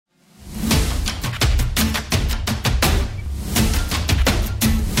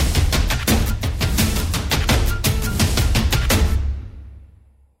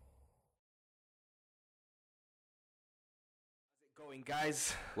Morning,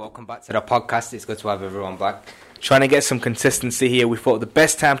 guys. Welcome back to the podcast. It's good to have everyone back. Trying to get some consistency here. We thought the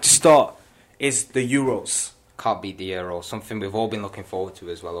best time to start is the Euros. Can't beat the Euros. Something we've all been looking forward to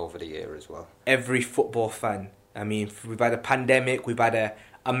as well over the year as well. Every football fan. I mean, we've had a pandemic. We've had an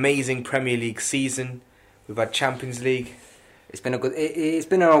amazing Premier League season. We've had Champions League. It's been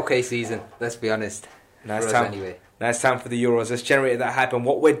an okay season. Let's be honest. Nice time for the Euros. Let's generate that hype. And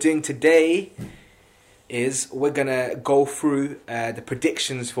what we're doing today is we're going to go through the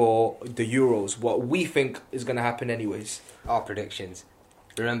predictions for the Euros, what we think is going to happen anyways. Our predictions.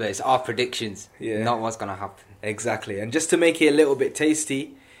 Remember, it's our predictions, not what's going to happen. Exactly. And just to make it a little bit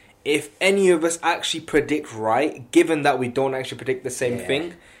tasty, if any of us actually predict right, given that we don't actually predict the same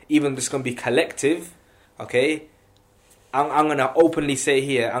thing, even if it's going to be collective, okay, I'm going to openly say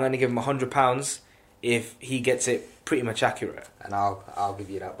here, I'm going to give him £100 if he gets it pretty much accurate. And I'll give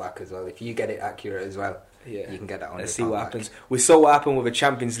you that back as well. If you get it accurate as well, you can get that on. Let's see what happens. We saw what happened with the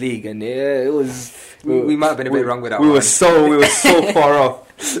Champions League, and it was we might have been a bit wrong with that. We were so far off.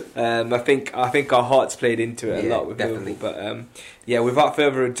 I think our hearts played into it a lot with definitely. Liverpool. But without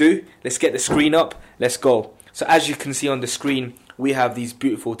further ado, let's get the screen up. Let's go. So as you can see on the screen, we have these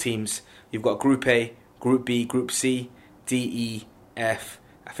beautiful teams. You've got Group A, Group B, Group C, D, E, F.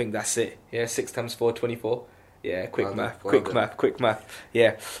 I think that's it. 6 times 4, 24. Yeah, quick math.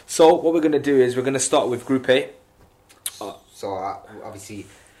 Yeah. So what we're going to do is we're going to start with Group A. So obviously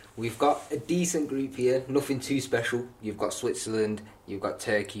we've got a decent group here. Nothing too special. You've got Switzerland, you've got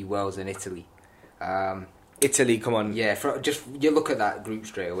Turkey, Wales and Italy. Italy, come on. Yeah, just you look at that group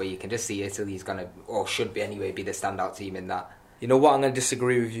straight away, you can just see Italy's going to, or should be anyway, be the standout team in that. You know what? I'm going to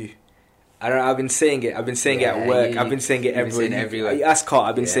disagree with you. I've been saying it. I've been saying it at work. I've been saying it everywhere. You ask Carl.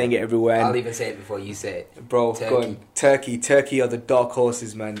 I've been saying it everywhere. I'll even say it before you say it, bro. Turkey are the dark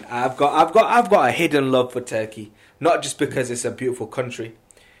horses, man. I've got a hidden love for Turkey. Not just because it's a beautiful country,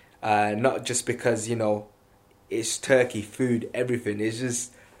 not just because it's Turkey, food, everything. It's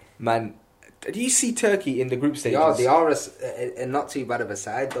just, man. Do you see Turkey in the group stages? They are a not too bad of a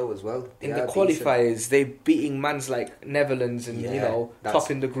side though as well. In the qualifiers, they're beating mans like Netherlands and top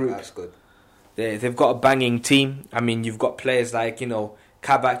in the group. That's good. They've got a banging team. I mean, you've got players like,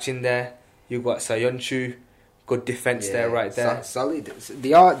 Kabak in there. You've got Sayonchu. Good defence there, right there. Solid.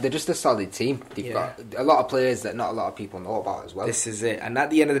 They're just a solid team. They've got a lot of players that not a lot of people know about as well. This is it. And at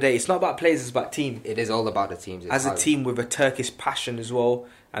the end of the day, it's not about players, it's about team. It is all about the teams. As a team with a Turkish passion as well,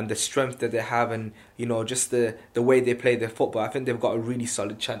 and the strength that they have, and, just the way they play their football, I think they've got a really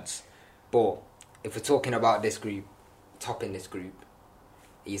solid chance. But if we're talking about this group, top in this group,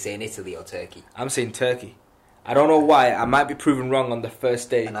 are you saying Italy or Turkey? I'm saying Turkey. I don't know why. I might be proven wrong on the first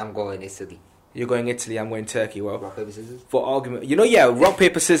day. And I'm going Italy. You're going Italy, I'm going Turkey. Well, rock, paper, scissors? For argument. Rock,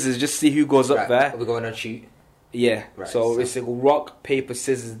 paper, scissors, just see who goes up there. Are we going on shoot? Yeah. Right, so it's like rock, paper,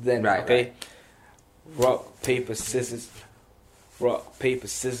 scissors then, okay? Right. Rock, paper, scissors. Rock, paper,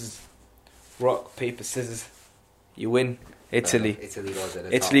 scissors. Rock, paper, scissors. You win. Italy. Italy goes at the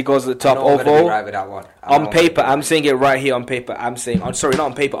top. Italy goes at the top. Although, right with that one. On paper, I'm saying it right here on paper. I'm saying, not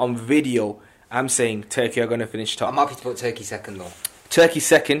on paper, on video, I'm saying Turkey are going to finish top. I'm happy to put Turkey second though. Turkey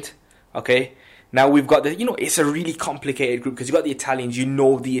second, okay? Now we've got it's a really complicated group because you've got the Italians, you know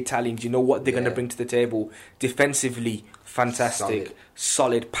what they're going to bring to the table. Defensively, fantastic.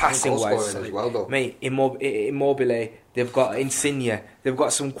 Solid passing-wise. As well, though. Mate, Immobile, they've got Insigne, they've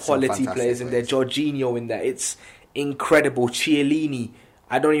got some quality players in there. Jorginho in there, it's incredible. Chiellini,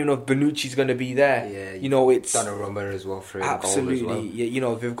 I don't even know if Bonucci's going to be there. Yeah, it's Donnarumma as well for absolutely. Goal as well.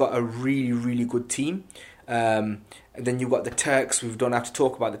 Yeah, they've got a really, really good team. And then you've got the Turks. We don't have to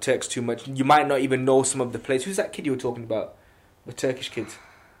talk about the Turks too much. You might not even know some of the players. Who's that kid you were talking about? The Turkish kid.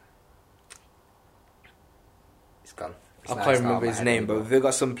 It's gone. I can't remember his name, but they've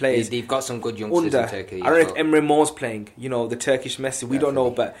got some players. They've got some good youngsters in Turkey. I don't know if Emre Mor's playing. The Turkish Messi. We don't know,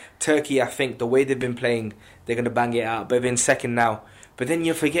 but Turkey, I think the way they've been playing, they're going to bang it out. But they're in second now. But then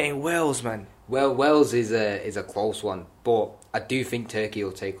you're forgetting Wales, man. Well, Wales is a close one, but I do think Turkey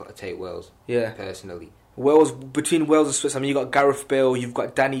will take Wales. Yeah, personally. Between Wales and Switzerland, you got Gareth Bale, you've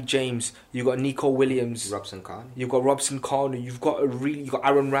got Danny James, you've got Nico Williams, you've got Robson Kanu, you've got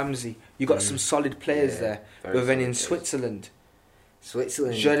Aaron Ramsey, you've got some solid players there. But then in Switzerland,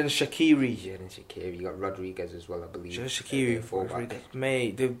 Xherdan Shaqiri, you got Rodriguez as well, I believe. Xherdan Shaqiri,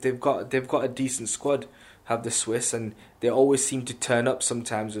 mate, they've got a decent squad. Have the Swiss, and they always seem to turn up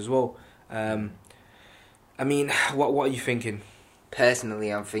sometimes as well. I mean, what are you thinking?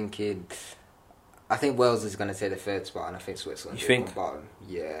 Personally, I think Wales is going to take the third spot, and I think Switzerland will come bottom.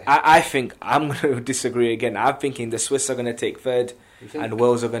 Yeah. I think I'm going to disagree again. I'm thinking the Swiss are going to take third, and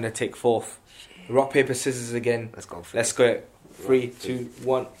Wales are going to take fourth. Rock, paper, scissors again. Let's go for it. 3, 2,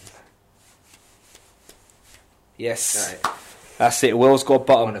 1. Yes. Right. That's it. Wales got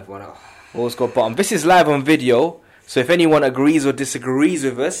bottom. Wales got bottom. This is live on video, so if anyone agrees or disagrees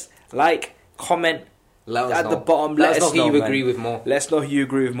with us, like, comment at the bottom. Let us know who you agree with more. Let us know who you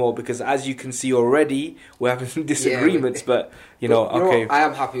agree with more, because as you can see already, we're having some disagreements, but you know, okay. I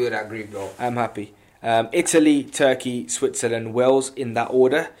am happy with that group, though. I'm happy. Italy, Turkey, Switzerland, Wales in that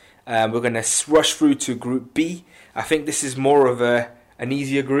order. We're going to rush through to Group B. I think this is more of an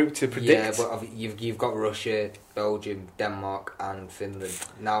easier group to predict. Yeah, but you've got Russia, Belgium, Denmark and Finland.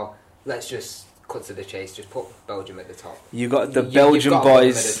 Now, let's just cut to the chase. Just put Belgium at the top. You got the Belgian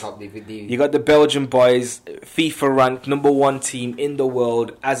boys. You got the Belgian boys, FIFA ranked #1 team in the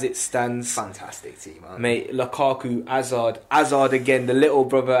world as it stands. Fantastic team, man. Mate, Lukaku, Hazard again, the little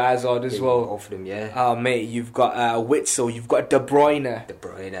brother Hazard as well. Both of them, yeah. Oh, mate, you've got Witsel, you've got De Bruyne.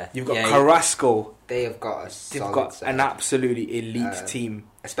 You've got Carrasco. They have got an absolutely elite team.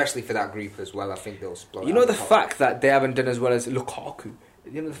 Especially for that group as well. I think they'll explode. You know the fact that they haven't done as well as Lukaku.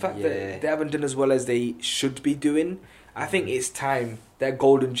 You know the fact that they haven't done as well as they should be doing. I think it's time their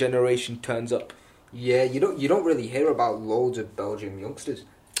golden generation turns up. Yeah, you don't really hear about loads of Belgian youngsters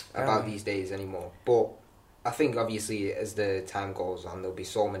about these days anymore. But I think obviously as the time goes on, there'll be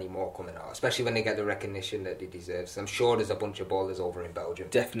so many more coming out, especially when they get the recognition that they deserve. So I'm sure there's a bunch of ballers over in Belgium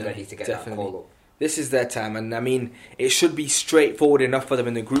ready to get that call up. This is their time, and I mean, it should be straightforward enough for them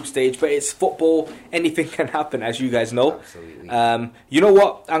in the group stage, but it's football. Anything can happen, as you guys know. Absolutely. You know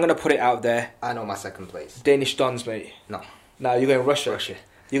what? I'm going to put it out there. I know my second place. Danish Dons, mate. No, you're going Russia.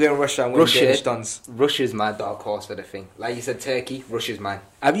 You're going Russia and winning Danish Dons. Russia's my dark horse for the thing. Like you said, Turkey, Russia's mine.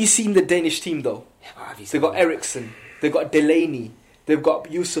 Have you seen the Danish team, though? Yeah, they've got Eriksson. They've got Delaney. They've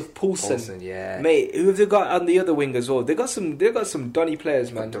got Yusuf Poulsen. Yeah. Mate, who have they got on the other wing as well? They've got some Donny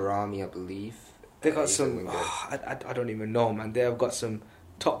players, man. Darami, I believe. They got some. I don't even know, man. They have got some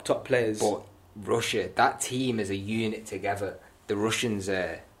top players. But Russia, that team is a unit together. The Russians,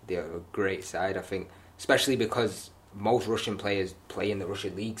 they're a great side, I think, especially because most Russian players play in the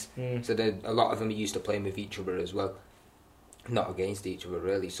Russian leagues. So a lot of them are used to playing with each other as well, not against each other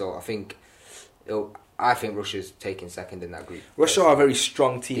really. So I think Russia's taking second in that group. Russia are a very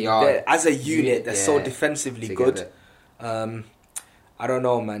strong team. As a unit, they're so defensively together. Good. I don't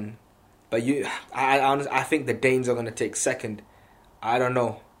know, man. But I think the Danes are going to take second. I don't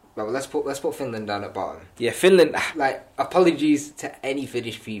know. Well, let's put Finland down at bottom. Yeah, Finland. Like, apologies to any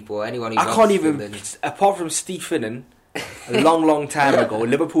Finnish people, anyone who I can't even, Finland. Apart from Steve Finnan, a long time ago,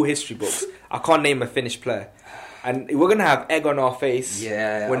 Liverpool history books, I can't name a Finnish player. And we're going to have egg on our face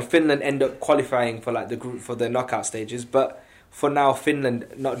when Finland end up qualifying for like the group for the knockout stages. But for now, Finland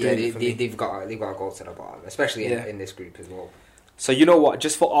not doing it for me. They've got to go to the bottom, especially in this group as well. So you know what?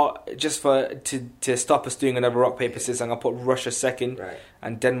 Just to stop us doing another rock paper scissors, I'm gonna put Russia second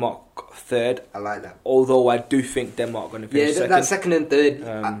and Denmark third. I like that. Although I do think Denmark are gonna finish second. That second and third.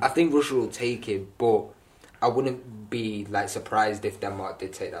 I think Russia will take it, but I wouldn't be like surprised if Denmark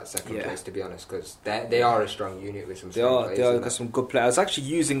did take that second place. To be honest, because they are a strong unit with some strong players. They got some good players. I was actually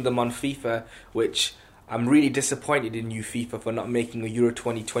using them on FIFA, which I'm really disappointed in you, FIFA, for not making a Euro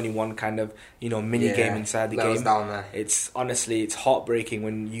 2021 kind of, mini game inside the game. Down there. It's honestly, it's heartbreaking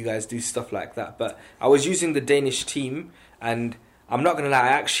when you guys do stuff like that. But I was using the Danish team, and I'm not going to lie, I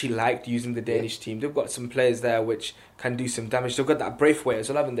actually liked using the Danish team. They've got some players there which can do some damage. They've got that Braithwaite as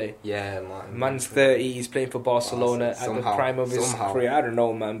well, haven't they? Yeah, man. Man's 30, he's playing for Barcelona at the prime of his career. I don't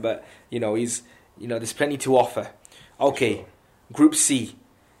know, man, but, there's plenty to offer. Okay, sure. Group C.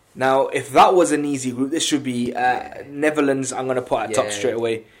 Now, if that was an easy group, this should be Netherlands. I'm going to put at top straight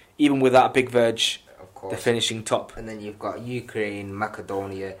away, even without Big Verge. Of course, they're finishing top. And then you've got Ukraine,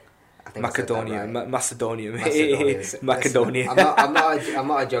 Macedonia. Macedonia. I'm not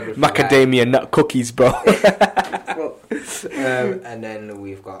a geography Macadamia nut cookies, bro. And then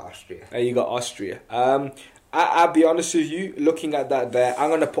we've got Austria. You got Austria. I'll be honest with you. Looking at that, there, I'm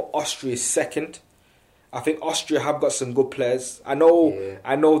going to put Austria second. I think Austria have got some good players. I know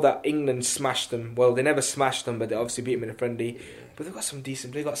that England smashed them. Well, they never smashed them, but they obviously beat them in a friendly. Yeah. But they've got some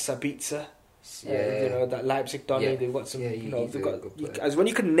decent. They've got Sabitzer. That Leipzig Donny. Yeah. They've got some. They've got. As when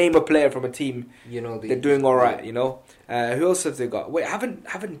you can name a player from a team, they're doing all right. Who else have they got? Wait,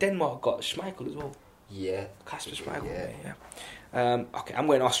 haven't Denmark got Schmeichel as well? Yeah, Kasper Schmeichel. Yeah. Okay, I'm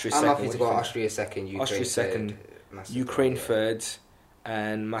going Austria second. I'm happy to go Austria second. Ukraine third.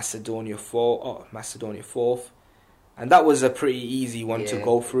 And Macedonia fourth, and that was a pretty easy one to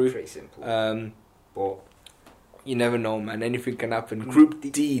go through. Pretty simple. But you never know, man. Anything can happen. Group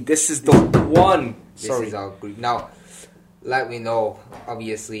D. This is the one. This is our group. Now, like we know,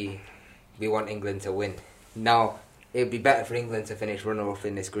 obviously, we want England to win. Now, it'd be better for England to finish runner-up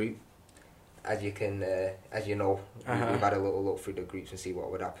in this group. As you know, we've had a little look through the groups and see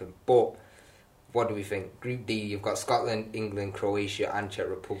what would happen. But what do we think? Group D, you've got Scotland, England, Croatia, and Czech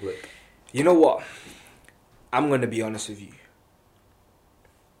Republic. You know what? I'm going to be honest with you.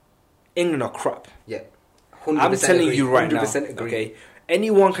 England are crap. Yeah. I'm telling agree, you right now. Agree. Okay,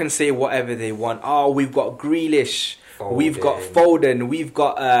 anyone can say whatever they want. Oh, we've got Grealish, we've got Foden, we've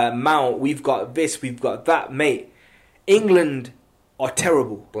got Mount, we've got this, we've got that, mate. England are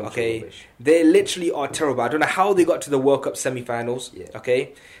terrible. Okay, they literally are terrible. I don't know how they got to the World Cup semi-finals. Yeah.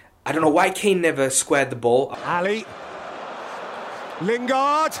 Okay, I don't know why Kane never squared the ball. Ali,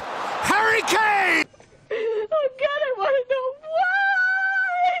 Lingard, Harry Kane. Oh God, I want to know why.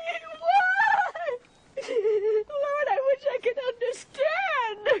 Lord, I wish I could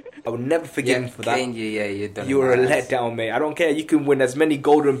understand. I will never forgive him for that. Kane, you're done. You were a letdown, mate. I don't care. You can win as many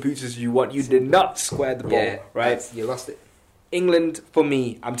golden boots as you want. You did not square the ball, right? You lost it. England, for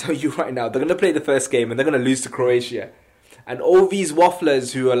me, I'm telling you right now, they're going to play the first game and they're going to lose to Croatia. And all these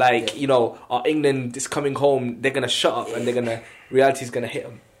wafflers who are like, England is coming home, they're going to shut up and reality's going to hit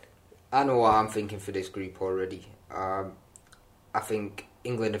them. I know what I'm thinking for this group already. I think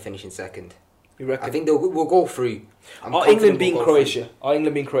England are finishing second. You reckon? I think we'll go through. Are England being Croatia? Are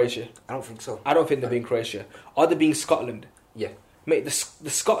England being Croatia? I don't think so. I don't think they're being Croatia. Are they being Scotland? Yeah. Mate, the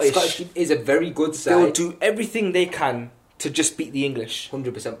Scottish is a very good side. They'll do everything they can to just beat the English.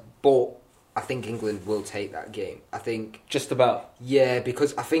 100%. But I think England will take that game. I think... Just about? Yeah,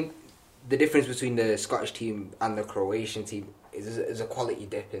 because I think the difference between the Scottish team and the Croatian team is a quality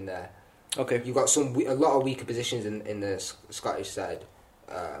dip in there. Okay. You've got a lot of weaker positions in the Scottish side.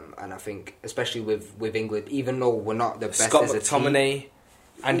 And I think, especially with England, even though we're not the best as a team...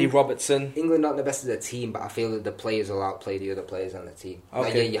 Andy Robertson. England not the best as a team, but I feel that the players will outplay the other players on the team. Okay.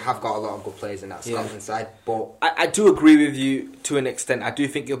 Like, yeah, you have got a lot of good players in that Scotland side, but... I do agree with you to an extent. I do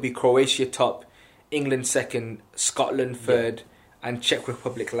think it'll be Croatia top, England second, Scotland third, and Czech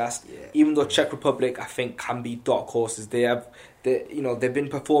Republic last. Yeah. Even though Czech Republic, I think, can be dark horses. They've been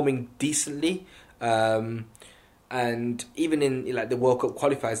performing decently. And even in the World Cup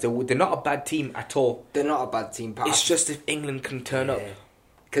qualifiers, they're not a bad team at all. They're not a bad team, but it's just if England can turn up.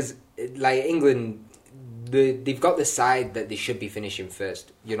 Because, England, they've got the side that they should be finishing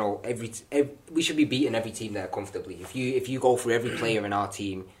first. We should be beating every team there comfortably. If you go through every player in our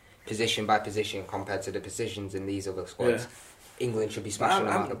team, position by position, compared to the positions in these other squads, England should be smashing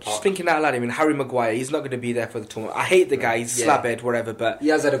them out of the park. Just thinking out loud, I mean, Harry Maguire, he's not going to be there for the tournament. I hate the guy, he's slabhead, whatever, but... He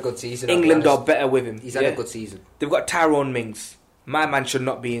has had a good season. England are better with him. He's had a good season. They've got Tyrone Mings. My man should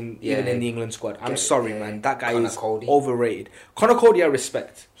not be even in the England squad. I'm sorry, man. That guy is overrated. Conor Cody, I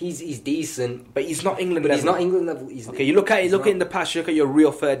respect. He's decent, but he's not England level. He's not England level. You look in the past. You look at your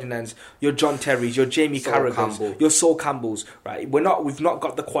Rio Ferdinands, your John Terrys, your Jamie Carragher's, your Sol Campbells. Right? We've not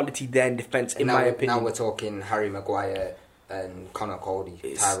got the quality there in defence, in my opinion. Now we're talking Harry Maguire and Conor Cody.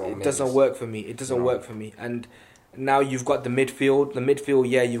 It doesn't work for me. It doesn't work for me. And now you've got the midfield.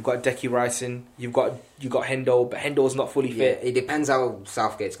 You've got Decky Ryson. You've got Hendo, but Hendo's not fully fit. It depends how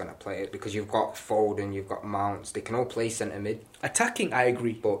Southgate's going to play it, because you've got Foden, you've got Mounts. They can all play centre mid. Attacking, I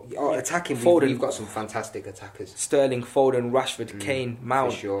agree. But attacking, Foden, we've got some fantastic attackers. Sterling, Foden, Rashford, Kane,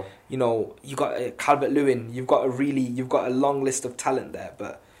 Mount. For sure. You got Calvert-Lewin. You've got a long list of talent there,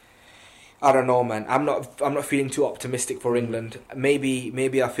 but I don't know, man. I'm not feeling too optimistic for England. Maybe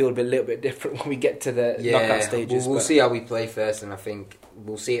I feel a little bit different when we get to the knockout stages. We'll see how we play first, and I think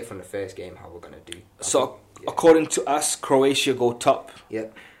we'll see it from the first game how we're going to do. According to us, Croatia go top.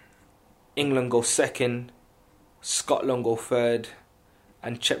 Yep. England go second. Scotland go third,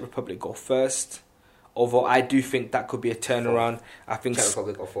 and Czech Republic go first. Although I do think that could be a turnaround. I think Czech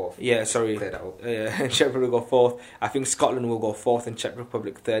Republic go fourth. Yeah, sorry. Clear that up. Czech Republic go fourth. I think Scotland will go fourth and Czech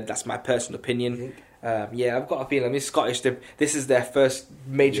Republic third. That's my personal opinion. I've got a feeling. I mean, Scottish. This is their first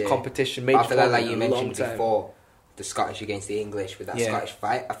major competition. I feel like you mentioned before, the Scottish against the English with that Scottish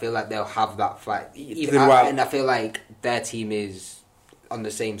fight. I feel like they'll have that fight. And I feel like their team is on the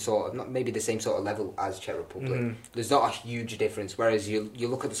same sort of, maybe the same sort of level as Czech Republic. There's not a huge difference. Whereas you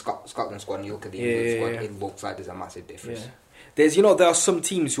look at the Scotland squad and you look at the England squad, it looks like there's a massive difference. Yeah. There are some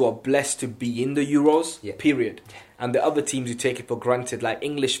teams who are blessed to be in the Euros, period. And the other teams who take it for granted, like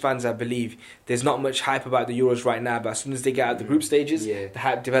English fans, I believe, there's not much hype about the Euros right now, but as soon as they get out of the group stages, the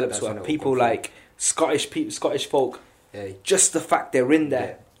hype develops. So people like Scottish folk, just the fact they're in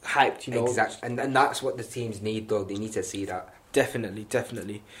there, hyped, Exactly. And that's what the teams need, though. They need to see that.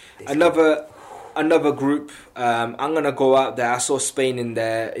 Definitely. Another group. I'm gonna go out there. I saw Spain in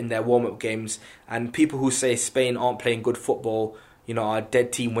their warm up games, and people who say Spain aren't playing good football, our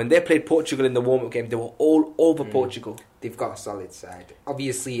dead team. When they played Portugal in the warm-up game, they were all over Portugal. They've got a solid side.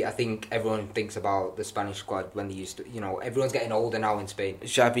 Obviously, I think everyone thinks about the Spanish squad when they used to... everyone's getting older now in Spain.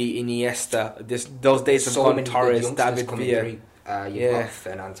 Xavi, Iniesta, those days have So gone. many Torres, good youngsters David coming Villa. through. You've got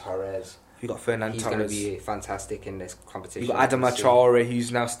Fernan Torres. You got Fernan He's Torres. going to be fantastic in this competition. You got Adama Traore,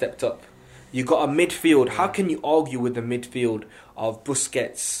 who's now stepped up. You got a midfield. How can you argue with the midfield of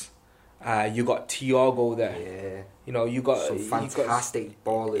Busquets? You got Thiago there. Yeah. You got some fantastic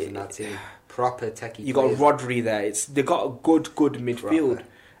ballers in that team. Proper techie. You got Rodri there. They got a good midfield. Proper.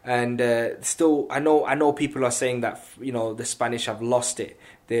 And still, I know people are saying that the Spanish have lost it.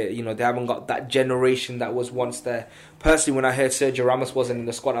 They haven't got that generation that was once there. Personally, when I heard Sergio Ramos wasn't in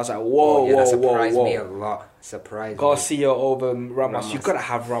the squad, I was like, whoa. That surprised me a lot. Garcia over Ramos. You've got to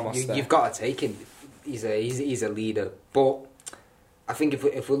have Ramos there. You've got to take him. He's a leader. But I think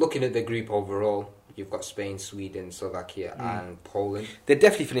if we're looking at the group overall, you've got Spain, Sweden, Slovakia, and Poland. They're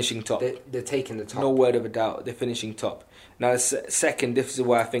definitely finishing top. They're taking the top. No word of a doubt. They're finishing top. Now, second, this is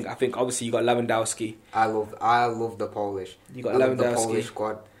where I think obviously you got Lewandowski. I love the Polish. You got I love Lewandowski. the Polish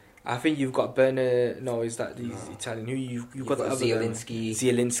squad. I think you've got Bernard. No, is that he's Italian? Who you've got the other Zielinski.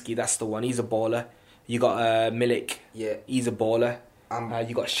 Zielinski, that's the one. He's a baller. You got Milik. Yeah, he's a baller.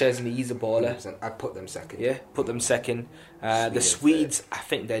 You got Szczesny. He's a baller. 100%. I put them second. Yeah, put them second. The Swedes, I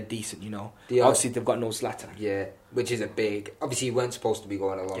think they're decent. Obviously they've got no Zlatan. Yeah, which is a big. Obviously, you weren't supposed to be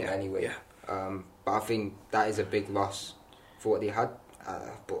going along anyway. Yeah. But I think that is a big loss for what they had.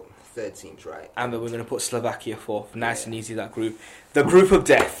 But third seems right. And we're going to put Slovakia fourth. Nice and easy, that group. The group of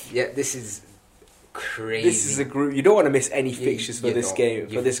death. Yeah, this is crazy. This is a group. You don't want to miss any fixtures for this game.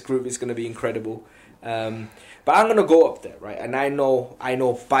 For this group, it's going to be incredible. But I'm going to go up there, right? And I know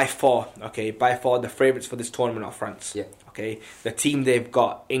by far the favourites for this tournament are France. Yeah. Okay, the team they've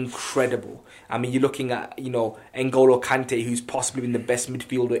got, incredible. I mean, you're looking at, N'Golo Kante, who's possibly been the best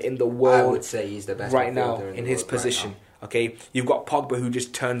midfielder in the world. I would say he's the best right midfielder now in in the his world position. Right now. Okay, you've got Pogba, who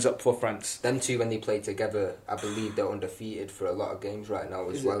just turns up for France. Them two, when they play together, I believe they're undefeated for a lot of games right now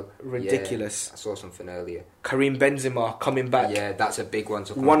as well. Ridiculous. Yeah, I saw something earlier. Karim Benzema coming back. Yeah, that's a big one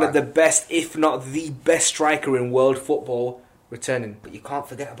to come One back. of the best, if not the best striker in world football, returning. But you can't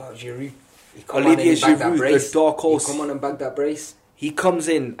forget about Giroud. Olivier Giroud, the dark horse. He come on and bag that brace. He comes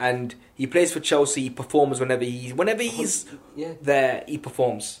in and he plays for Chelsea. He performs whenever he's there. He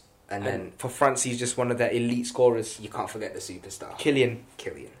performs. And then for France, he's just one of their elite scorers. You can't forget the superstar, Kylian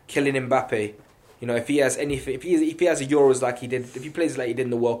Mbappe. If he has anything, if he has a Euros like he did, if he plays like he did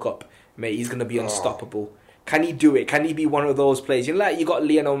in the World Cup, mate, he's gonna be unstoppable. Can he do it? Can he be one of those players? You got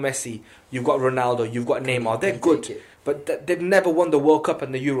Lionel Messi, you've got Ronaldo, you've got Neymar. They're good, but they've never won the World Cup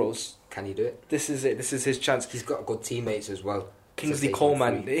and the Euros. Can he do it? This is it. This is his chance. He's got good teammates as well. Kingsley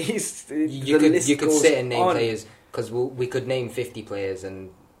Coleman. You could sit and name players, because we could name 50 players,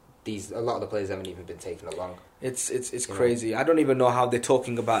 and a lot of the players haven't even been taken along. It's crazy. I don't even know how they're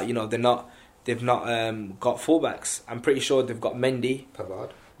talking about. They've not got fullbacks. I'm pretty sure they've got Mendy.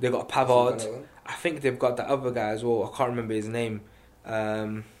 Pavard. They've got Pavard. I think they've got that other guy as well. I can't remember his name.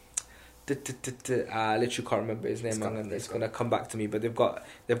 I literally can't remember his name. It's gonna come back to me. But they've got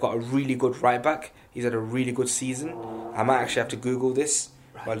a really good right back. He's had a really good season. I might actually have to Google this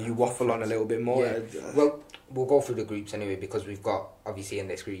while you waffle on a little bit more. Yeah. Well, we'll go through the groups anyway, because we've got, obviously in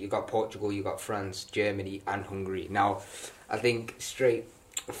this group, you've got Portugal, you've got France, Germany and Hungary. Now, I think straight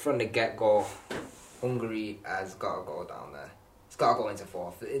from the get-go, Hungary has got to go down there. It's got to go into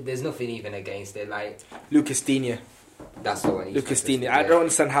fourth. There's nothing even against it. Lucas Digne. That's the one. Lucas Digne. I don't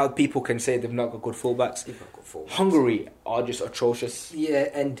understand how people can say they've not got good fullbacks. They've got good fullbacks. Hungary are just atrocious. Yeah,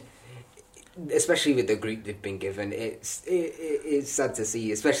 and especially with the group they've been given, it's sad to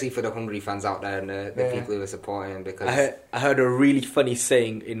see, especially for the Hungary fans out there and the people who are supporting them. Because I heard a really funny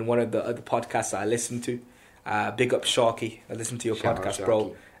saying in one of the other podcasts that I listened to. Big up Sharky. I listened to your podcast,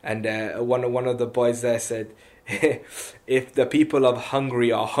 bro. And one of the boys there said, if the people of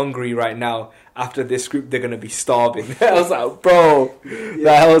Hungary are hungry right now, after this group, they're going to be starving. I was like, bro,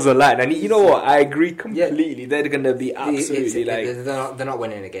 that was a lie. And you know what? I agree completely. They're going to be absolutely they're not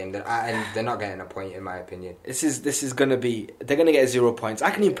winning a game. And they're not getting a point, in my opinion. This is going to be... They're going to get 0 points.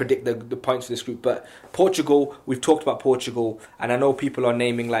 I can even predict the points for this group. But Portugal, we've talked about Portugal. And I know people are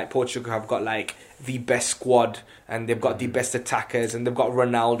naming, Portugal have got, the best squad. And they've got the best attackers. And they've got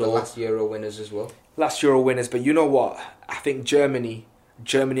Ronaldo. The last Euro winners as well. Last Euro winners. But you know what? I think Germany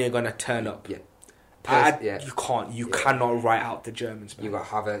are going to turn up. Yeah. You cannot write out the Germans, man. You got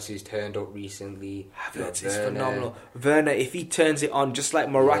Havertz, who's turned up recently. Havertz is phenomenal. Werner, if he turns it on, just like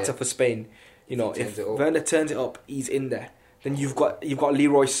Morata for Spain, if Werner turns it up, he's in there. Then you've got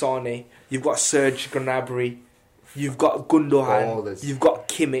Leroy Sané, you've got Serge Gnabry. You've got Gundogan. Ballers. You've got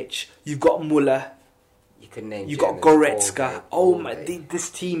Kimmich. You've got Muller. You can name. You got Goretzka. Oh my! This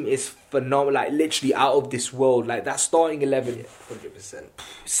team is phenomenal. Like literally out of this world. Like that starting 11, 100%,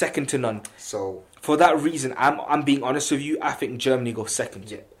 second to none. So for that reason, I'm being honest with you. I think Germany go second.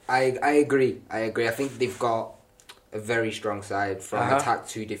 yeah, I agree. I think they've got a very strong side from attack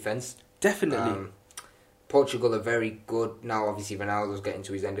to defense. Definitely. Portugal are very good now. Obviously, Ronaldo's getting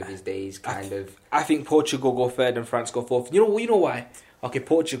to his end of his days. I think Portugal go third and France go fourth. You know why? Okay,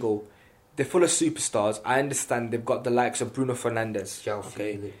 Portugal. They're full of superstars. I understand they've got the likes of Bruno Fernandes.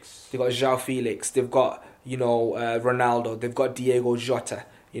 Felix. They've got João Felix. They've got Ronaldo. They've got Diego Jota.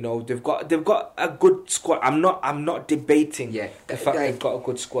 They've got a good squad. I'm not debating the fact they've got a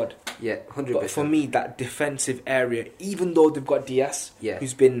good squad. Yeah, 100%. But for me, that defensive area, even though they've got Diaz,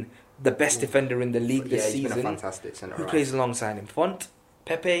 who's been the best defender in the league this season, he's been a fantastic centre. Who plays alongside him? Font,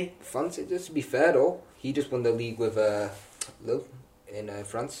 Pepe. Font, just to be fair though, he just won the league with Lille in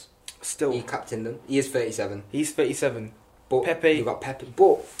France. Still, he captained them. He is 37. He's 37. But Pepe. You got Pepe.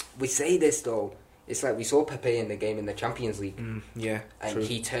 But we say this though, it's like we saw Pepe in the game in the Champions League. Yeah, and true.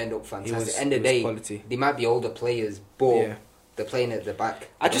 he turned up fantastic. End of the day, quality. They might be older players, but they're playing at the back.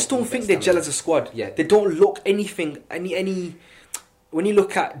 I just don't think they gel as a squad. Yeah, they don't look anything. Any. When you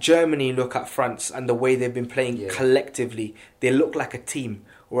look at Germany and look at France and the way they've been playing collectively, they look like a team.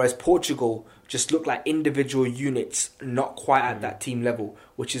 Whereas Portugal just look like individual units, not quite at that team level,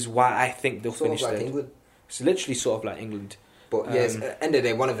 which is why I think they'll finish like third. England. It's literally sort of like England. But yes, at the end of the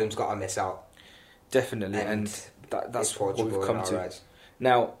day, one of them's got to miss out. Definitely, and that's what we've come to. Eyes.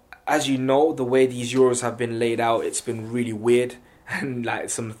 Now, as you know, the way these Euros have been laid out, it's been really weird. And like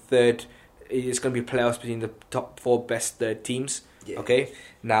it's going to be playoffs between the top 4 best third teams. Yeah. Okay.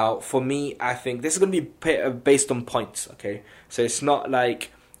 Now, for me, I think this is going to be based on points. Okay, so it's not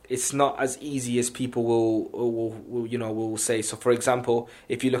as easy as people will say. So, for example,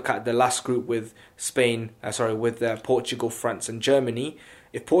 if you look at the last group with Portugal, France, and Germany,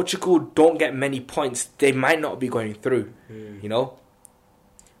 if Portugal don't get many points, they might not be going through.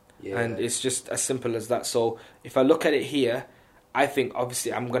 Yeah. And it's just as simple as that. So, if I look at it here, I think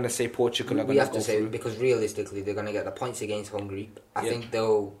obviously I'm going to say Portugal are going to go through. We have to say, because realistically they're going to get the points against Hungary. I think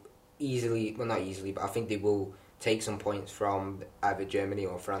they'll easily, well not easily, but I think they will take some points from either Germany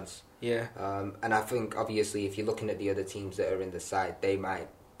or France. Yeah. And I think obviously if you're looking at the other teams that are in the side, they might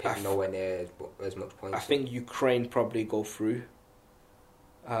pick nowhere near as much points. I think Ukraine probably go through.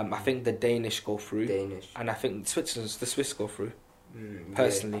 I think the Danish go through. And I think the Swiss go through.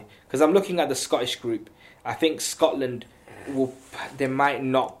 Personally. Because I'm looking at the Scottish group. I think Scotland... they might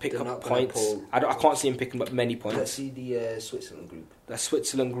not pick up points. I can't see him picking up many points. Let's see the Switzerland group. The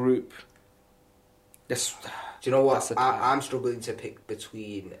Switzerland group. Do you know what? I'm struggling to pick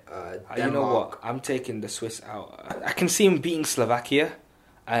between Denmark. You know what? I'm taking the Swiss out. I can see him beating Slovakia,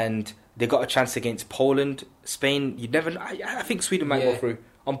 and they got a chance against Poland, Spain. You never. I think Sweden might go through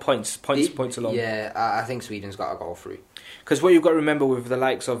on points alone. Yeah, I think Sweden's got to go through. Because what you've got to remember with the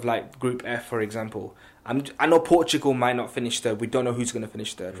likes of like Group F, for example. I know Portugal might not finish third. We don't know who's going to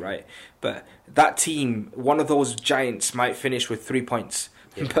finish third, right? But that team, one of those giants, might finish with 3 points.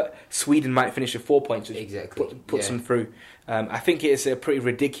 Yeah. But Sweden might finish with 4 points, which puts them through. I think it is a pretty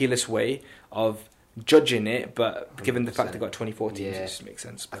ridiculous way of judging it, but given the fact they've got 24 teams, it just makes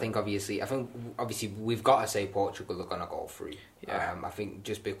sense. But I think obviously we've got to say Portugal are going to go through. Yeah. I think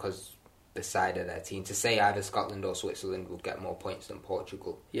just because the side of their team, to say either Scotland or Switzerland will get more points than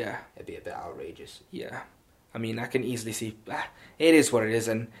Portugal, it'd be a bit outrageous. Yeah, I mean, I can easily see it is what it is,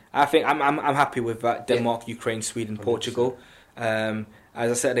 and I think I'm happy with that. Denmark, Ukraine, Sweden, 100%. Portugal. As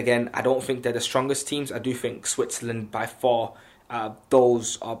I said again, I don't think they're the strongest teams. I do think Switzerland by far,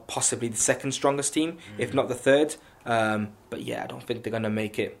 those are possibly the second strongest team, if not the third. But yeah, I don't think they're gonna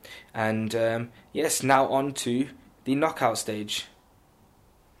make it. And yes, now on to the knockout stage.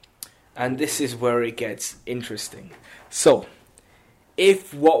 And this is where it gets interesting. So,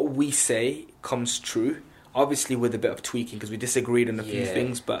 if what we say comes true, obviously with a bit of tweaking, because we disagreed on a few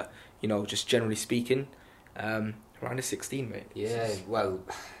things, but, just generally speaking, round of 16, mate. Yeah, well,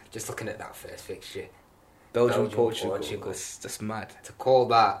 just looking at that first fixture. Belgium, Portugal. That's mad. To call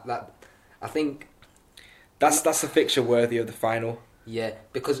that I think... That's a fixture worthy of the final. Yeah,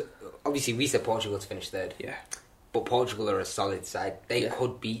 because obviously we said Portugal to finish third. Yeah. But Portugal are a solid side. They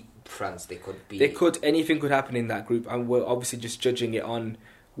could beat France. Anything could happen in that group, and we're obviously just judging it on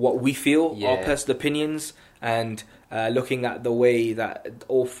what we feel, our personal opinions, and looking at the way that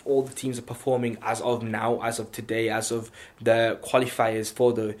all the teams are performing as of now, as of today, as of the qualifiers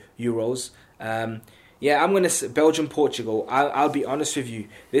for the Euros. Yeah, I'm gonna say Belgium, Portugal. I'll be honest with you.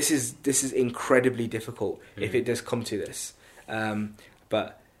 This is incredibly difficult if it does come to this.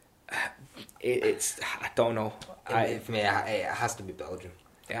 But it's I don't know. For me, it has to be Belgium.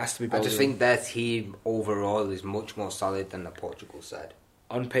 It has to be I Belgium. just think their team overall is much more solid than the Portugal side.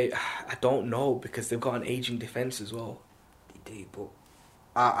 On paper, I don't know because they've got an aging defence as well. They do, but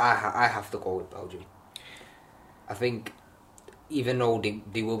I have to go with Belgium. I think even though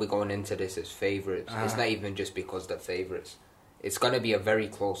they will be going into this as favourites, it's not even just because they're favourites. It's going to be a very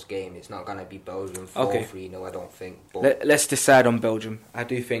close game. It's not going to be Belgium 4-3, no, I don't think. But Let's decide on Belgium. I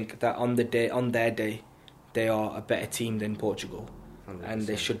do think that on their day, they are a better team than Portugal. 100%. And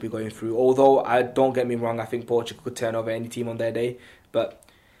they should be going through. Although, don't get me wrong, I think Portugal could turn over any team on their day. But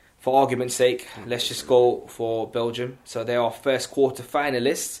for argument's sake, let's just go for Belgium. So they are first quarter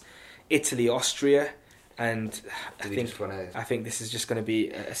finalists. Italy, Austria. And I think this is just going to be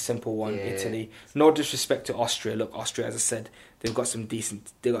a simple one. Yeah. Italy. No disrespect to Austria. Look, Austria, as I said, they've got some decent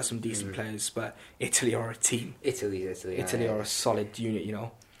players, but Italy are a team. Italy are a solid unit, you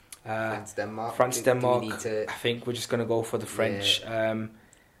know. France, Denmark. I think we're just going to go for the French. Yeah.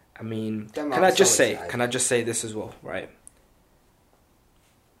 I mean, Denmark's can I just say this as well, right?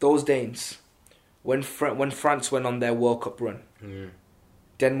 Those Danes, when France went on their World Cup run,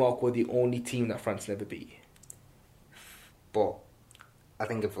 Denmark were the only team that France never beat. But I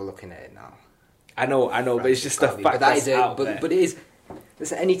think if we're looking at it now, I know, but it's just the fact that's out there. But it is.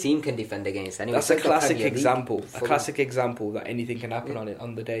 Listen, any team can defend against anyone. That's a classic example. A classic example that anything can happen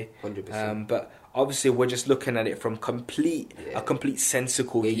on the day. 100%. But obviously, we're just looking at it from a complete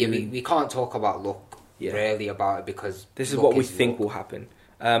sensical view. Yeah, we can't talk about luck really about it because this is what we think will happen.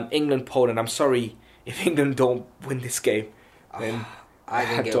 England, Poland. I'm sorry if England don't win this game. Then I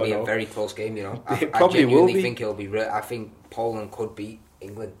think it'll be a very close game. You know, It probably will be. think it'll be. I think Poland could beat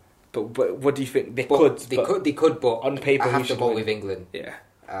England. But what do you think? They could. But on paper, I have we to should go win. with England. Yeah.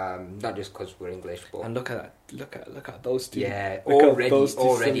 Not just because we're English, but And look at that! Look at those two. Yeah, Look at those two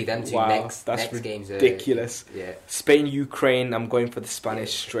already. Them two wow, next that's games are ridiculous. Yeah. Spain, Ukraine. I'm going for the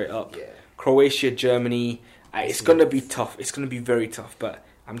Spanish straight up. Yeah. Croatia, Germany. It's gonna be tough. It's gonna be very tough. But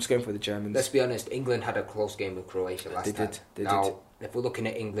I'm just going for the Germans. Let's be honest. England had a close game with Croatia last time. They now, did. if we're looking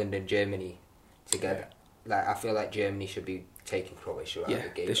at England and Germany together, like I feel like Germany should be taking Croatia out of the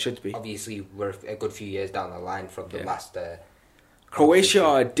game. They should be. Obviously, we're a good few years down the line from the last. Croatia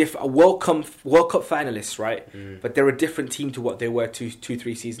are a World Cup finalists, right? But they're a different team to what they were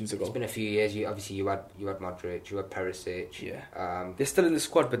 2-3 seasons ago. It's been a few years. You had Modric, you had Perisic. Yeah. They're still in the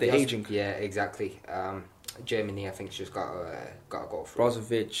squad, but they're aging. Yeah, exactly. Germany, I think, just got to go through.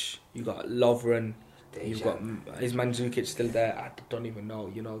 Brozovic, you got Lovren. You've got is Mandzukic still there? I don't even know.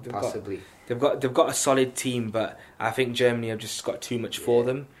 You know, possibly they've got a solid team, but I think Germany have just got too much for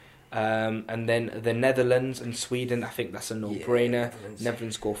them. And then the Netherlands and Sweden, I think that's a no-brainer.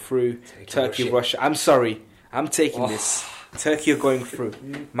 Netherlands go through. Turkey, Russia. I'm sorry, I'm taking this. Turkey are going through.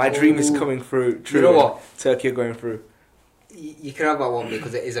 My dream is coming through. True. You know what? Turkey are going through. You can have that one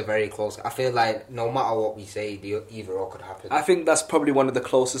because it is a very close. I feel like no matter what we say, either or could happen. I think that's probably one of the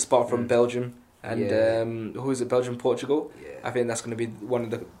closest, apart from Belgium and who is it? Belgium, Portugal. Yeah. I think that's going to be one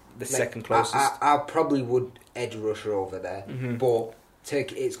of the second closest. I probably would edge Russia over there, but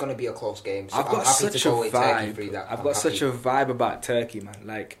Turkey. It's going to be a close game. So I've got such a vibe. I've got such a vibe about Turkey, man.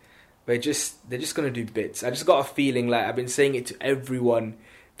 Like they're just going to do bits. I just got a feeling like I've been saying it to everyone.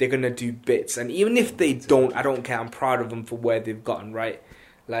 They're going to do bits, and even if they don't, I don't care. I'm proud of them for where they've gotten. Right,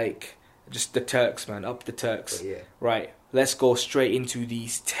 like just the Turks, man. Up the Turks. Yeah. Right. Let's go straight into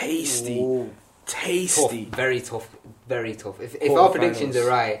these tasty. Tough, very tough. If our predictions are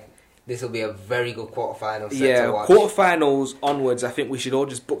right, this will be a very good quarterfinal set to watch. Quarterfinals onwards, I think we should all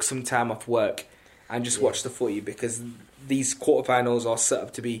just book some time off work and just watch the footy because these quarterfinals are set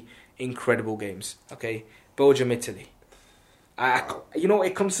up to be incredible games. Okay, Belgium, Italy. You know,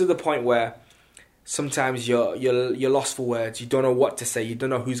 it comes to the point where sometimes you're lost for words. You don't know what to say. You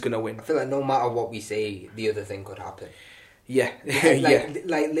don't know who's gonna win. I feel like no matter what we say, the other thing could happen. Yeah,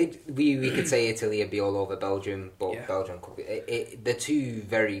 we could say Italy would be all over Belgium, but Belgium could be. They're two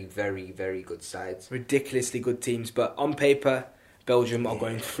very, very, very good sides. Ridiculously good teams, but on paper, Belgium are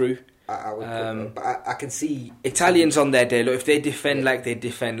going through. I would, but I can see Italians on their day. Look, if they defend like they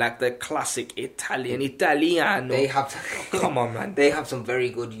defend, like the classic Italiano. They have. Come on, man. They have some very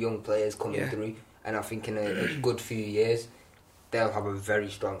good young players coming through, and I think in a good few years, they'll have a very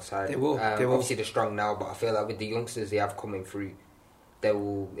strong side. They will. Obviously, they're strong now, but I feel like with the youngsters they have coming through,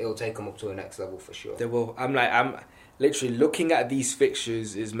 it'll take them up to the next level for sure. They will. I'm literally looking at these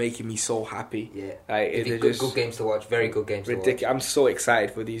fixtures is making me so happy. Yeah, like, good games to watch. Very good games. Ridiculous. I'm so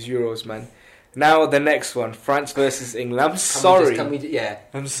excited for these Euros, man. Now the next one, France versus England. I'm sorry.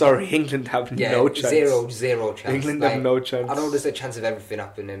 I'm sorry. England have no chance. Zero chance. England have no chance. I know there's a chance of everything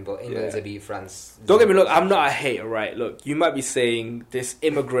happening, but England's to beat France. Don't get me wrong. I'm not a hater, right? Look, you might be saying this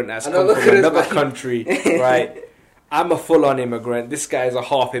immigrant has come from another country, right? I'm a full-on immigrant. This guy is a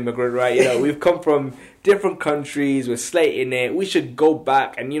half immigrant, right? You know, we've come from different countries. We're slating it. We should go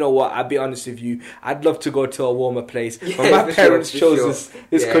back. And you know what? I'll be honest with you. I'd love to go to a warmer place. But my parents chose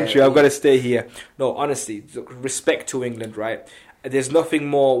this country. I've got to stay here. No, honestly, respect to England, right? There's nothing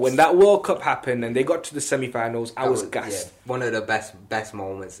more. When that World Cup happened and they got to the semi-finals, I was gassed. Yeah, one of the best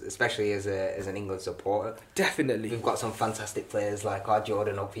moments, especially as an England supporter. Definitely. We've got some fantastic players like our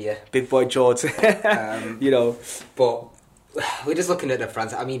Jordan up here. Big boy George. You know. But we're just looking at the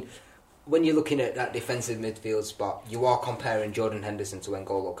France. I mean, when you're looking at that defensive midfield spot, you are comparing Jordan Henderson to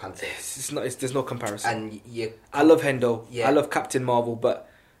N'Golo Kante. There's no comparison. And I love Hendo. Yeah. I love Captain Marvel, but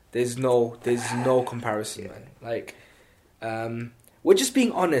there's no comparison, man. Like... we're just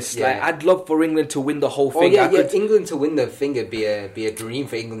being honest. Yeah. Like, I'd love for England to win the whole thing. England to win the thing would be a dream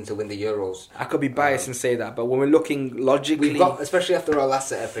for England to win the Euros. I could be biased and say that, but when we're looking logically, especially after our last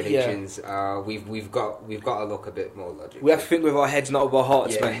set of predictions, we've got to look a bit more logical. We have to think with our heads, not with our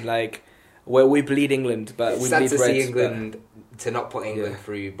hearts, man. Like, where we bleed England, but it's we sad bleed to Reds, see England to not put England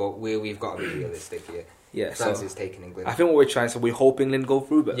through, but we've got to be realistic here. Yeah, France is taking England. I think what we're trying to say, we hope England go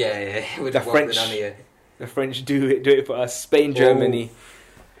through, but with the French do it for us. Spain, Germany.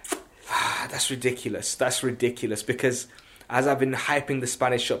 That's ridiculous. That's ridiculous because as I've been hyping the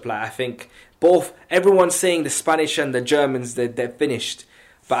Spanish up, like I think everyone's saying the Spanish and the Germans they're finished,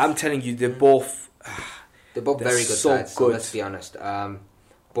 but I'm telling you they're both very good sides. So let's be honest.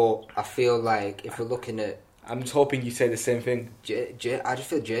 But I feel like if we're looking at, I'm just hoping you say the same thing. I just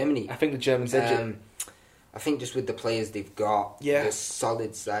feel Germany. I think the Germans edge it. I think just with the players they've got, the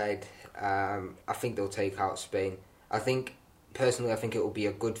solid side. I think they'll take out Spain. Personally, I think it will be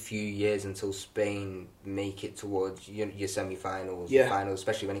a good few years until Spain make it towards your semi-finals, finals,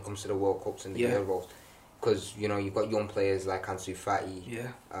 especially when it comes to the World Cups and the Euros. Because, you've got young players like Ansu Fati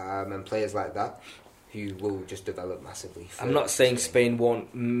and players like that who will just develop massively. I'm not saying Spain won't...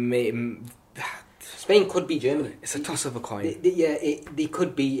 Spain could be Germany. It's a toss of a coin. They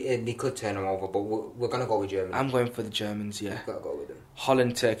could be, and they could turn them over, but we're going to go with Germany. I'm going for the Germans, yeah. We've got to go with them.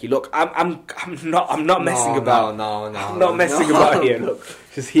 Holland, Turkey. Look, I'm not messing about. No. I'm not messing about here. Look,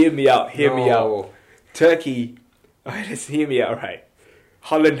 just hear me out. Hear me out. Turkey. Alright, listen, hear me out. Right.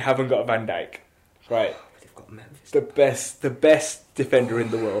 Holland haven't got Van Dijk. Right. They've got Memphis. The best defender in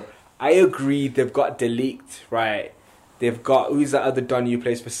the world. I agree. They've got De Ligt. Right. They've got who's that other Don who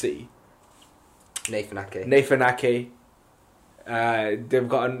plays for City? Nathan Ake. They've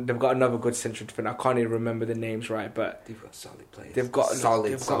got another good central defender. I can't even remember the names right, but they've got solid players. They've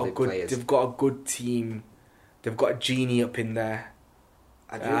got a good team. They've got Genie up in there.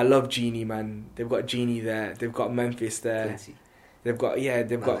 I love Genie, man. They've got Genie there. They've got Memphis there. Quincy. They've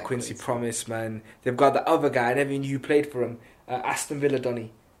got Quincy Promise, man. They've got the other guy. I never knew who played for him. Aston Villa,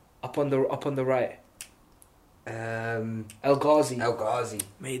 Donny, up on the right. El Ghazi.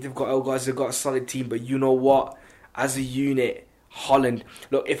 Mate, they've got El Ghazi. They've got a solid team, but you know what? As a unit, Holland.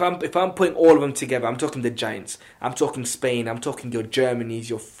 Look, if I'm putting all of them together, I'm talking the giants. I'm talking Spain. I'm talking your Germanys,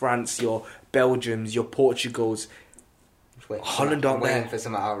 your France, your Belgiums, your Portugals. Holland aren't there. I'm waiting for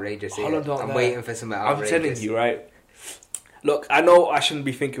some outrageous. I'm waiting for some outrageous. I'm telling you, right? Look, I know I shouldn't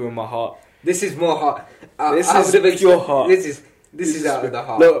be thinking with my heart. This is more heart. This is pure heart. This is out of the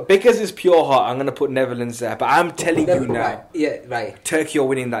heart. Look, because it's pure heart, I'm going to put Netherlands there. But I'm telling you now. Right. Turkey are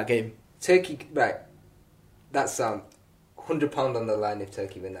winning that game. Turkey, right. That's £100 on the line if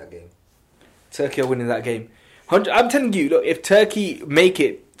Turkey win that game. Turkey are winning that game. I'm telling you, look, if Turkey make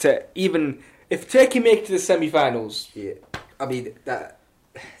it to the semi-finals... Yeah. I mean,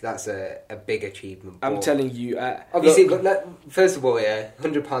 that's a big achievement. I'm telling you... obviously, first of all,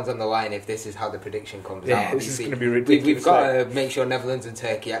 £100 on the line if this is how the prediction comes out. This is going to be ridiculous. We've got to make sure Netherlands and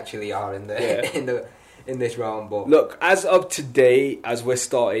Turkey actually are in this round. But look, as of today, as we're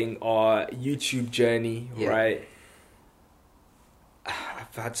starting our YouTube journey, right?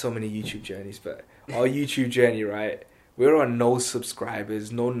 I've had so many YouTube journeys, but our YouTube journey, right? We're on no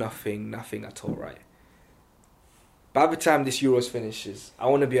subscribers, no nothing at all, right? By the time this Euros finishes, I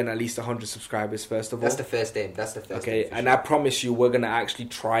want to be on at least 100 subscribers first of all. That's the first aim. Okay, and I promise you, we're gonna actually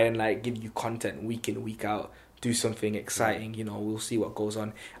try and give you content week in, week out. Do something exciting, we'll see what goes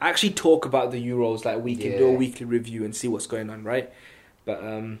on. Actually talk about the Euros weekly, do a weekly review and see what's going on, right? But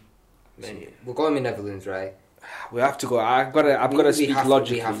we're going with Netherlands, right? We have to go. I've got to speak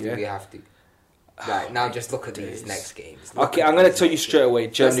logically. We have to. Right, now just look at these next games. Okay, I'm going to tell you straight away.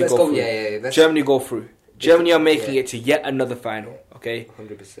 Germany let's go go, through. yeah, Germany go through. Germany are making it to yet another final. Okay,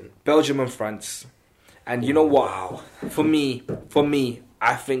 100%. Belgium and France, and you know what? For me,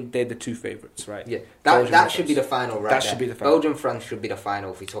 I think they're the two favourites, right? Yeah, Belgium that and should be France. the final, right? That there. should be the final. Belgium France should be the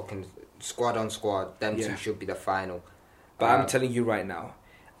final. If we're talking squad on squad, them two should be the final. But I'm telling you right now,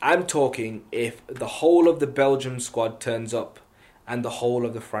 I'm talking if the whole of the Belgium squad turns up and the whole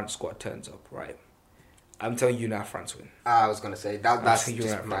of the France squad turns up, right? I'm telling you now, France win. I was gonna say that's telling you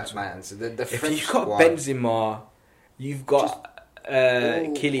just right, my answer. The If French you've got squad, Benzema, you've got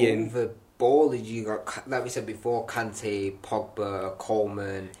Kylian. Over ball, you got, like we said before, Kante, Pogba,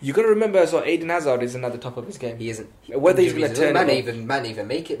 Coleman. You got to remember as well, Eden Hazard isn't at the top of his game. He isn't. Whether he's going to turn might it up. even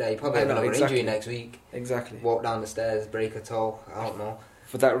make it there. He probably I have know, another exactly. injury next week. Exactly. Walk down the stairs, break a toe. I don't know.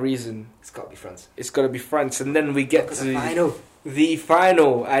 For that reason, It's got to be France. it's got to be France, and then we get Look at to the final. the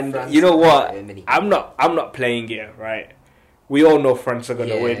final, and France, you know what? Germany. I'm not playing it, right? We all know France are going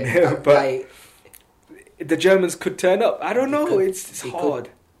to win, but like, the Germans could turn up. I don't They know. could- It's they hard.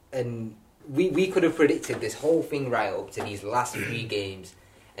 and we could have predicted this whole thing right up to these last 3 games,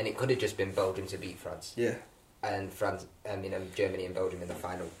 and it could have just been Belgium to beat France, Yeah. and Germany and Belgium in the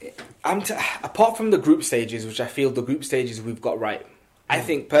final. Apart from the group stages, which I feel the group stages we've got right. I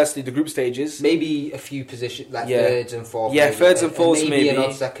think personally the group stages. Maybe a few positions like Yeah. thirds and fourths. Yeah, maybe, thirds and fourths, maybe maybe. an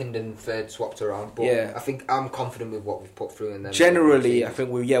odd second and third swapped around. But Yeah. I think I'm confident with what we've put through. And then Generally, I think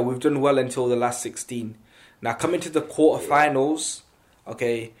we've done well until the last 16. Now coming to the quarterfinals,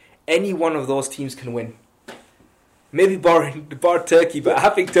 okay, any one of those teams can win. Maybe bar Turkey, but I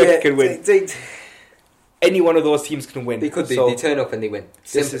think Turkey can win. Any one of those teams can win. They could. So They turn up and they win.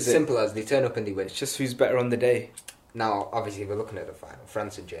 This is it. Simple as they turn up and they win. it's just who's better on the day. Now, obviously, we're looking at the final.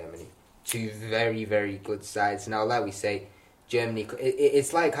 France and Germany. 2 very, very good sides. Now, like we say, Germany...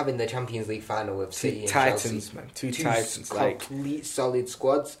 It's like having the Champions League final of City Two and Titans, Chelsea. man. Two Titans. Like, Complete solid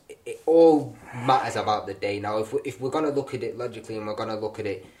squads. It all matters about the day. Now, if we're going to look at it logically and we're going to look at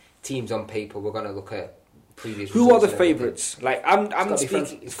it teams on paper, we're going to look at previous who are results the and everything. favourites? Like, I'm It's gotta be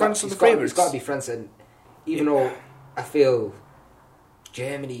speaking... It's France got- are the it's got- favourites. It's got to be France, and even though I feel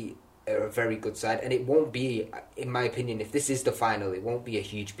Germany are a very good side, and it won't be, in my opinion, if this is the final, it won't be a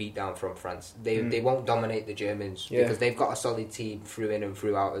huge beatdown from France. They won't dominate the Germans because they've got a solid team through in and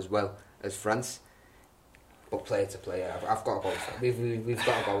through out as well as France. But player to player, I've got to go with France. We've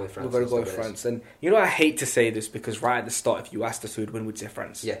got to go with France. We've got to go with France. And you know, I hate to say this because right at the start, if you asked us who would win, we'd say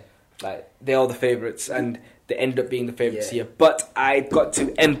France. Yeah. Like, they are the favourites and they end up being the favourites Yeah. here. But I've got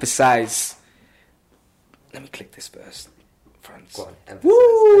to emphasise... Let me click this first. France. Go on, emphasise,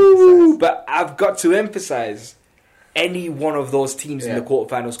 Woo! emphasise. But I've got to emphasise any one of those teams in Yeah. the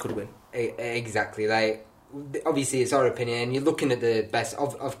quarterfinals could win. Exactly. Like, obviously, it's our opinion, and you're looking at the best.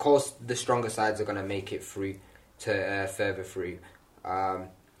 Of course, the stronger sides are going to make it through to further through.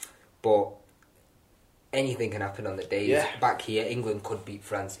 But anything can happen on the day. Yeah. Back here, England could beat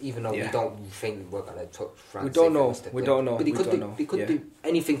France, even though we Yeah. don't think we're going to touch France. We don't if it know. was to We play. don't know. But they We could don't do. know. They could Yeah. do.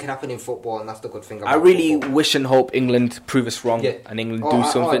 Anything can happen in football, and that's the good thing about I really football. wish and hope England prove us wrong and England do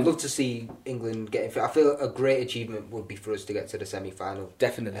I'd something. love to see England getting fit. I feel a great achievement would be for us to get to the semi-final.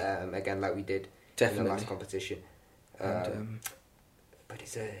 Definitely. Again, like we did in Definitely. the last competition. And, But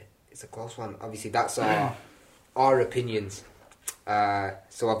it's a close one. Obviously, that's our opinions.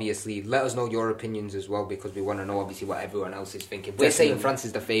 So obviously, let us know your opinions as well, because we want to know obviously what everyone else is thinking. We're saying Definitely. France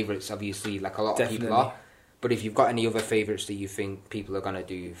is the favourites, obviously, like a lot of people Definitely. are. But if you've got any other favourites that you think people are gonna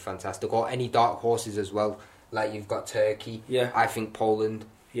do fantastic, or any dark horses as well, like you've got Turkey. Yeah. I think Poland.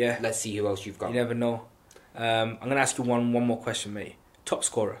 yeah. Let's see who else you've got. You never know. I'm going to ask you one more question, mate. Top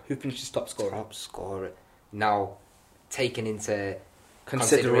scorer. Who finishes top scorer? Top scorer. Now, taken into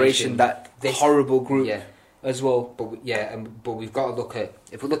Consideration that this- horrible group Yeah. as well. But but we've got to look at,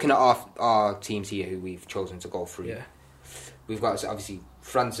 if we're looking at our teams here who we've chosen to go through. Yeah. We've got, obviously,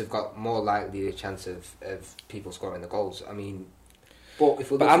 France have got more likely a chance of people scoring the goals. I mean, but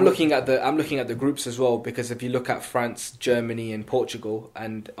if we're But I'm looking at the groups as well, because if you look at France, Germany, and Portugal,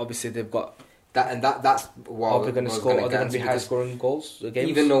 and obviously they've got. that's what Are they going to score? Are they going to be high scoring goals? Games?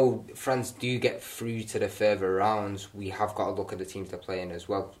 Even though France do get through to the further rounds, we have got to look at the teams they're playing as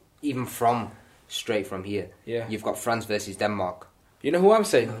well. Even straight from here, Yeah. you've got France versus Denmark. You know who I'm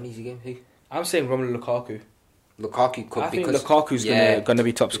saying? Not an easy game. Who? I'm saying Romelu Lukaku. Lukaku could. I think because, Lukaku's going to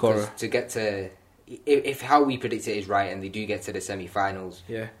be top because scorer. to get to, if how we predict it is right, and they do get to the semi-finals,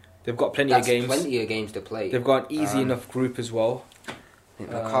 Yeah, they've got plenty that's of games. plenty of games to play. They've got an easy enough group as well. I think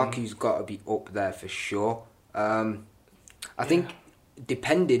Lukaku's got to be up there for sure. I think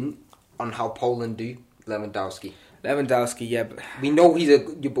depending on how Poland do, Lewandowski. Lewandowski, yeah, but we know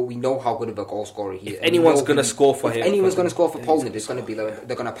but we know how good of a goal scorer he is. if anyone's going to score for him, if anyone's going to score for Poland, it's going to be Lewandowski.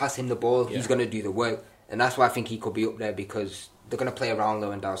 They're going to pass him the ball. He's going to do the work, and that's why I think he could be up there because they're going to play around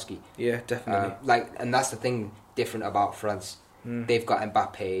Lewandowski. Yeah, definitely. And that's the thing different about France. They've got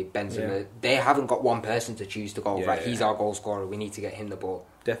Mbappe, Benzema. Yeah. They haven't got one person to choose to go. He's our goal scorer. We need to get him the ball.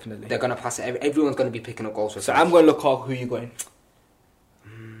 Definitely. They're going to pass it. Everyone's going to be picking up goals for So France. I'm going to look at who you're going.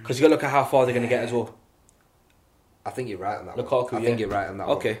 Because you got to look at how far they're going to get as well. I think you're right on that Lukaku, one. I think you're right on that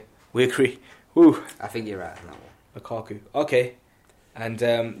one. Okay, we agree. Woo. I think you're right on that one. Lukaku. Okay. And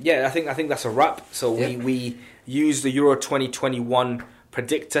I think that's a wrap. So we use the Euro 2021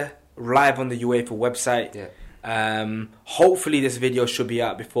 predictor live on the UEFA website. Yeah. Hopefully this video should be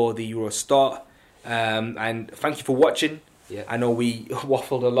out before the Euro start. And thank you for watching. Yeah. I know we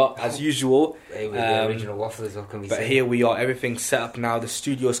waffled a lot as usual. Hey, we're the original wafflers, what can we say? But here we are, everything's set up now. The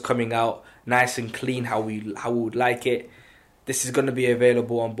studio's coming out nice and clean, how we would like it. This is going to be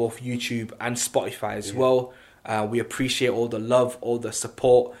available on both YouTube and Spotify as well. We appreciate all the love, all the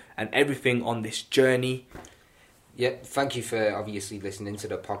support, and everything on this journey. Yeah, thank you for obviously listening to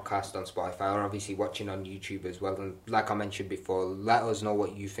the podcast on Spotify or obviously watching on YouTube as well. And like I mentioned before, let us know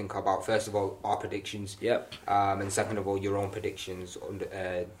what you think about, first of all, our predictions. Yep. And second of all, your own predictions,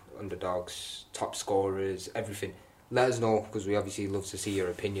 underdogs, top scorers, everything. Let us know because we obviously love to see your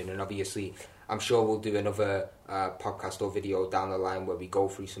opinion. And obviously, I'm sure we'll do another podcast or video down the line where we go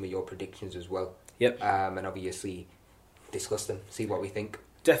through some of your predictions as well. Yep. And obviously discuss them, see what we think.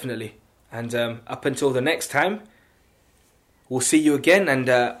 Definitely. And up until the next time, we'll see you again. And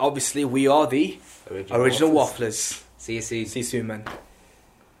obviously, we are the original Wafflers. See you soon. See you soon, man.